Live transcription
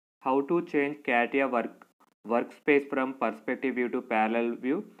How to change Catia workspace from perspective view to parallel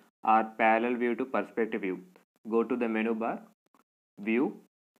view or parallel view to perspective view. Go to the menu bar, view,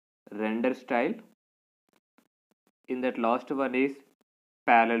 render style. In that last one is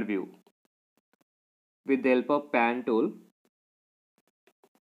parallel view. With the help of pan tool,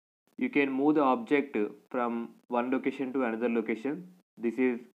 you can move the object from one location to another location.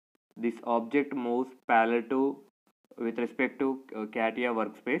 This object moves parallel to with respect to Catia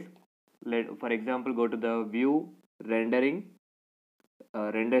workspace. For example, go to the view, rendering,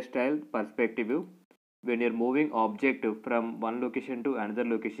 render style, perspective view. When you're moving object from one location to another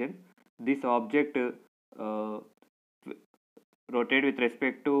location, this object rotate with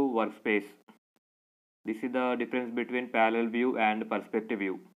respect to workspace. This is the difference between parallel view and perspective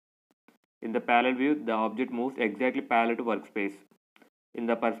view. In the parallel view, the object moves exactly parallel to workspace. In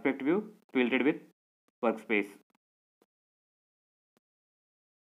the perspective view, tilted with workspace.